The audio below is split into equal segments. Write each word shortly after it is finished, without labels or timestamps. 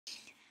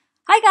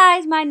Hi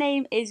guys, my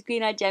name is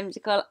Greenoid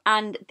Gemzicle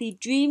and the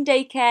Dream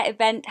Daycare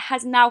event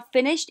has now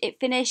finished. It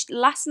finished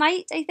last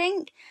night, I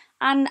think,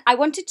 and I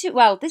wanted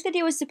to, this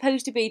video was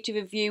supposed to be to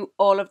review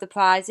all of the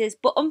prizes,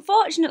 but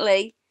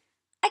unfortunately,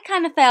 I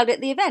kind of failed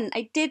at the event.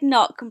 I did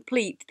not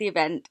complete the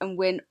event and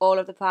win all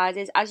of the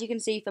prizes. As you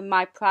can see from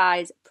my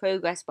prize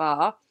progress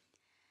bar,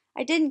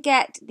 I didn't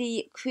get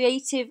the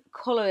creative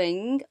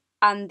colouring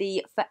and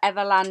the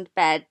Foreverland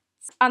beds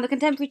and the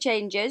contemporary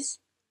changes,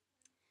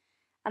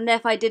 and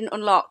therefore I didn't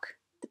unlock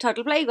the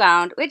toddler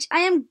playground, which I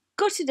am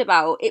gutted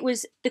about. It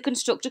was the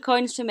constructor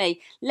coins for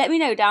me. Let me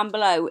know down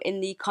below in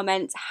the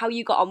comments how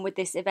you got on with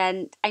this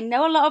event. I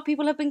know a lot of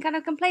people have been kind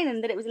of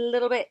complaining that it was a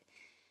little bit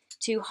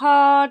too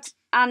hard,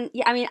 and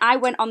yeah, I mean, I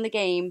went on the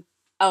game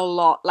a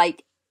lot,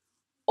 like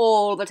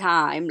all the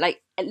time,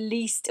 like at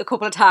least a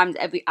couple of times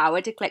every hour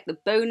to collect the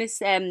bonus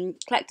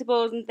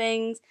collectibles and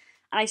things,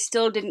 and I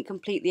still didn't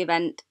complete the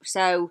event.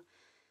 So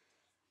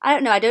I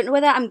don't know. I don't know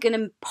whether I'm going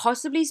to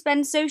possibly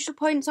spend social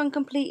points on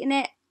completing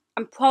it.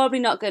 I'm probably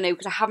not going to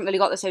because I haven't really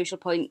got the social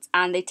points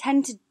and they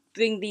tend to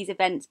bring these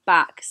events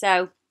back.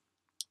 So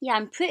yeah,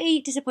 I'm pretty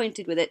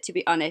disappointed with it, to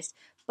be honest.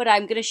 But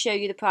I'm going to show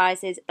you the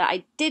prizes that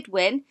I did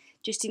win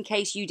just in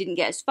case you didn't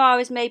get as far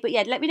as me. But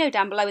yeah, let me know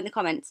down below in the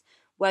comments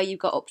where you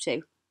got up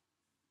to.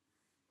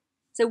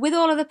 So with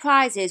all of the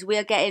prizes, we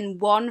are getting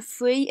one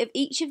free of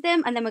each of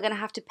them, and then we're going to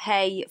have to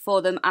pay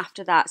for them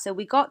after that. So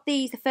we got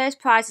these, the first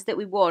prizes that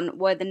we won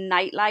were the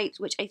night lights,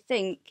 which I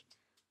think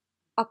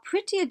are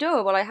pretty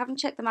adorable. I haven't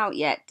checked them out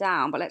yet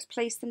down, but let's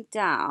place them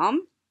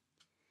down.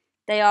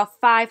 They are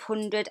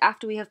 500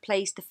 after we have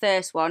placed the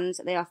first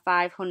ones. They are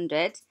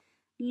 500.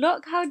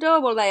 Look how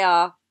adorable they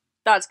are.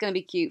 That's going to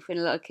be cute for in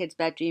a little kid's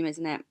bedroom,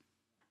 isn't it?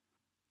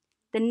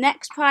 The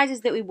next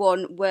prizes that we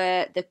won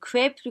were the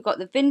cribs. We've got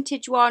the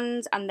vintage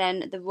ones and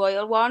then the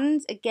royal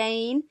ones.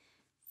 Again,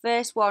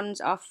 first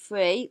ones are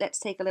free. Let's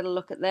take a little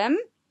look at them.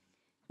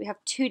 We have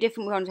two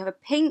different ones. We have a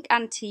pink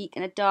antique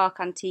and a dark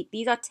antique.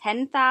 These are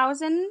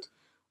 10,000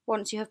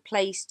 once you have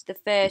placed the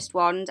first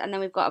ones. And then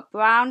we've got a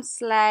brown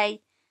sleigh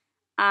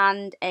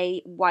and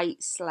a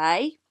white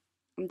sleigh.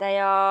 And they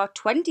are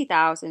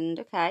 20,000.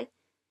 Okay.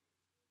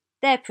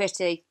 They're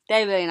pretty.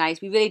 They're really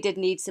nice. We really did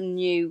need some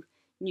new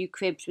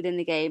cribs within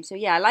the game, so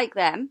yeah, I like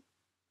them.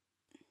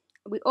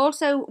 We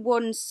also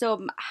won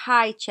some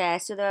high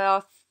chairs, so there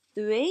are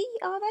three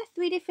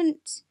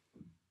different,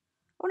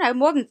 oh no,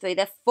 more than three,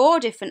 there are 4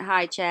 different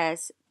high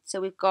chairs.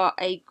 So we've got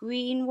a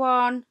green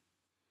one,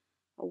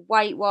 a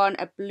white one,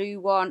 a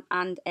blue one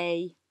and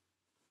a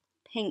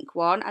pink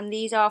one, and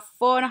these are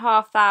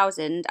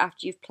 4,500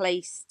 after you've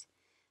placed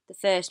the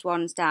first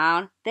ones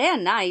down. They are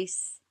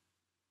nice.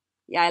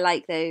 Yeah, I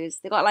like those.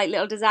 They've got like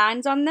little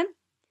designs on them,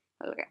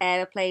 like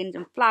aeroplanes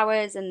and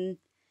flowers and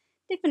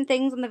different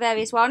things on the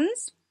various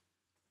ones.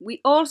 We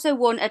also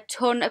won a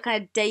ton of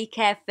kind of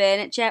daycare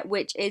furniture,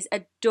 which is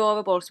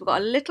adorable. So we've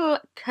got a little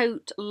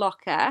coat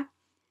locker.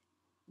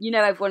 You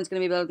know everyone's going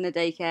to be building a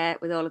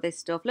daycare with all of this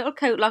stuff. Little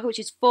coat locker, which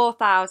is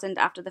 4,000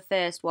 after the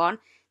first one.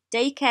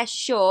 Daycare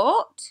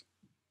short,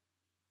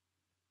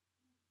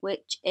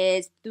 which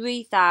is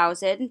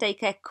 3,000.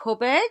 Daycare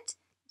cupboard,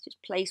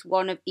 just place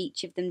one of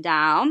each of them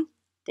down.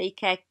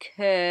 Daycare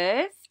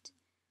curved.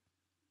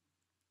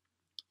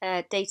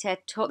 Daycare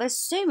tall. There's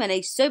so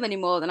many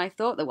more than I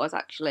thought there was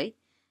actually.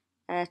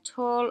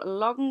 Tall,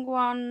 long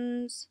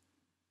ones.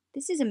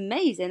 This is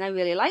amazing. I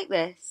really like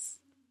this.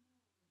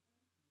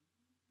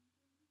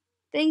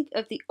 Think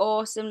of the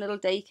awesome little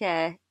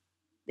daycare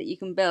that you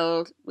can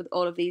build with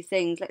all of these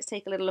things. Let's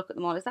take a little look at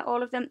them all. Is that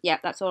all of them? Yeah,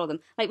 that's all of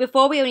them. Like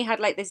before we only had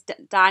like this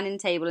dining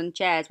table and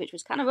chairs, which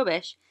was kind of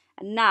rubbish.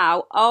 And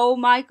now, oh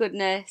my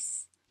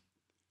goodness.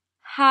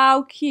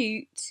 How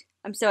cute.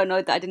 I'm so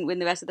annoyed that I didn't win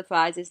the rest of the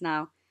prizes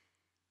now.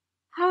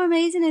 How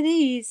amazing are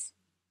these?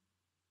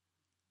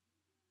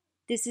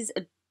 This is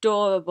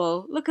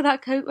adorable. Look at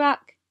that coat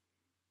rack.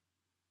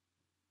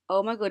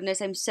 Oh my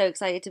goodness, I'm so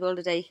excited to build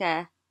a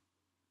daycare.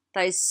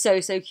 That is so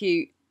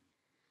cute.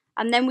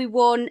 And then we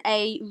won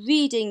a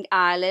reading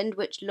island,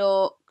 which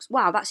looks,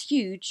 wow, that's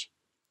huge.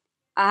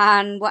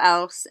 And what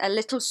else? A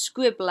little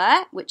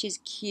scribbler, which is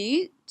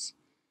cute.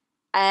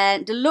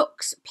 And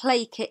deluxe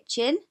play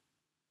kitchen.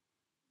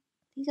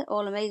 These are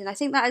all amazing. I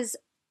think that is,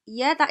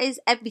 yeah, that is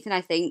everything,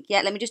 I think.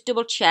 Yeah, let me just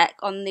double check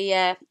on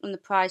the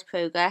prize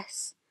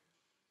progress.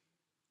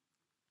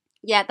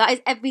 Yeah, that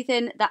is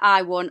everything that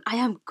I won. I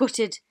am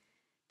gutted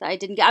that I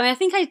didn't get. I mean, I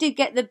think I did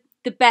get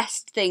the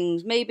best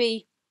things.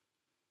 Maybe,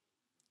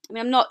 I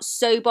mean, I'm not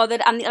so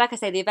bothered. And like I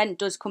say, the event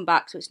does come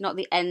back, so it's not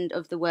the end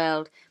of the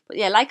world. But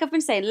yeah, like I've been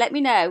saying, let me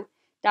know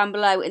down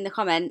below in the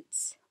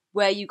comments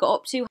where you got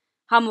up to,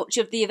 how much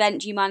of the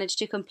event you managed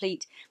to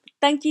complete. But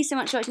thank you so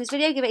much for watching this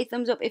video. Give it a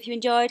thumbs up if you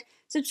enjoyed.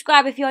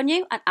 Subscribe if you're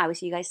new, and I will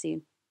see you guys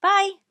soon.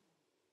 Bye!